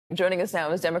Joining us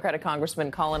now is Democratic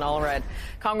Congressman Colin Allred.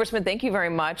 Congressman, thank you very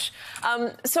much.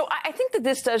 So I think that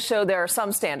this does show there are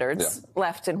some standards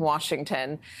left in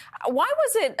Washington. Why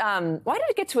did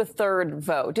it get to a third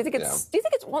vote? Do you think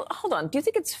it's, well, hold on. Do you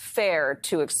think it's fair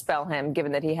to expel him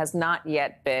given that he has not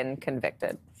yet been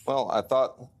convicted? Well, I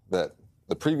thought that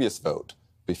the previous vote,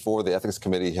 before the Ethics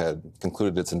Committee had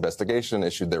concluded its investigation,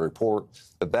 issued their report,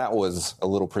 that was a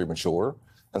little premature.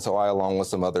 And so I, along with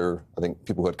some other, I think,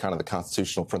 people who had kind of the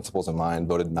constitutional principles in mind,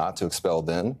 voted not to expel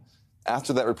then.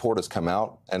 After that report has come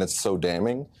out, and it's so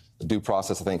damning, the due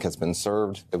process, I think, has been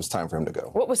served. It was time for him to go.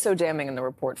 What was so damning in the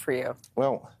report for you?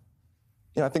 Well,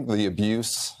 I think the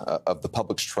abuse of the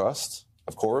public's trust,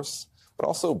 of course, but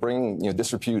also bring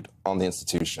disrepute on the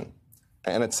institution.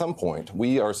 And at some point,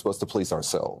 we are supposed to police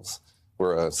ourselves.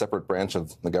 We're a separate branch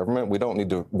of the government. We don't need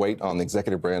to wait on the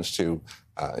executive branch to,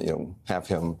 have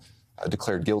him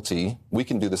declared guilty. We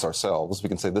can do this ourselves. We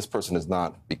can say this person is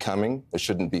not becoming, it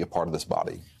shouldn't be a part of this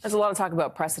body. There's a lot of talk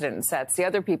about precedent sets. The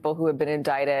other people who have been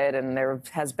indicted, and there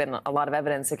has been a lot of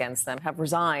evidence against them, have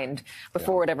resigned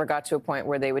before it ever got to a point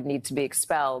where they would need to be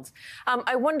expelled.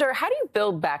 I wonder, how do you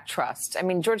build back trust? I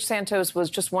mean, George Santos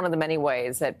was just one of the many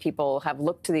ways that people have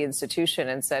looked to the institution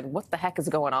and said, what the heck is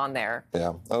going on there?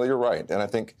 Yeah, well, you're right. And I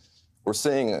think we're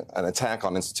seeing an attack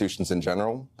on institutions in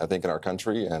general, I think, in our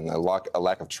country, and a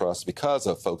lack of trust because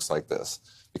of folks like this,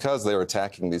 because they're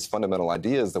attacking these fundamental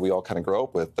ideas that we all kind of grow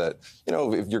up with, that,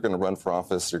 if you're going to run for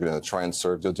office, you're going to try and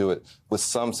serve, you'll do it with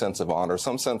some sense of honor,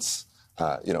 some sense,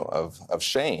 of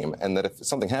shame, and that if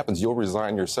something happens, you'll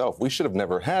resign yourself. We should have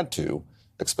never had to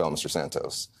expel Mr.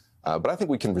 Santos. But I think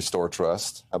we can restore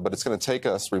trust, but it's going to take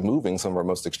us removing some of our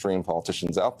most extreme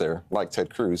politicians out there, like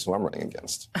Ted Cruz, who I'm running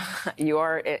against. You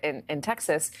are in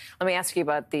Texas. Let me ask you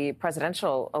about the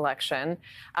presidential election.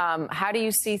 How do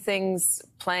you see things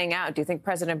playing out? Do you think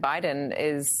President Biden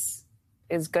is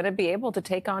going to be able to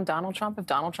take on Donald Trump if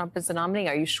Donald Trump is the nominee?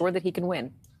 Are you sure that he can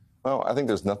win? Well, I think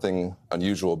there's nothing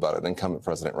unusual about an incumbent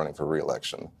president running for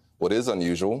re-election. What is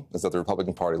unusual is that the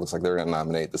Republican Party looks like they're going to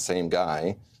nominate the same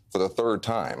guy for the third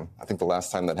time. I think the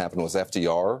last time that happened was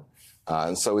FDR.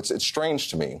 And so it's strange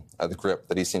to me, the grip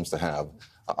that he seems to have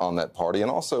on that party.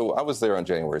 And also, I was there on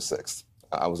January 6th.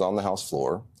 I was on the House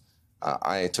floor.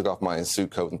 I took off my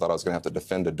suit coat and thought I was going to have to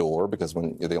defend a door, because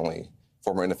when you're the only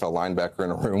former NFL linebacker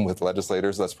in a room with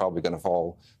legislators, that's probably going to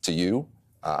fall to you.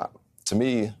 To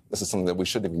me, this is something that we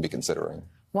shouldn't even be considering.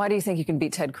 Why do you think you can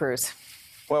beat Ted Cruz?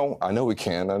 Well, I know we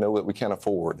can. I know that we can't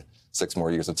afford 6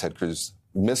 more years of Ted Cruz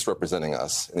misrepresenting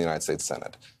us in the United States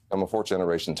Senate. I'm a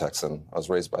fourth-generation Texan. I was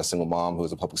raised by a single mom who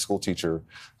was a public school teacher.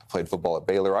 I played football at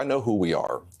Baylor. I know who we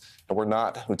are, and we're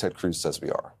not who Ted Cruz says we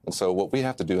are. And so what we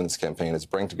have to do in this campaign is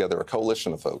bring together a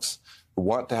coalition of folks who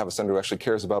want to have a senator who actually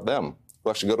cares about them, who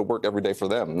actually go to work every day for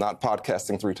them, not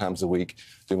podcasting 3 times a week,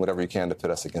 doing whatever you can to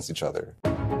pit us against each other.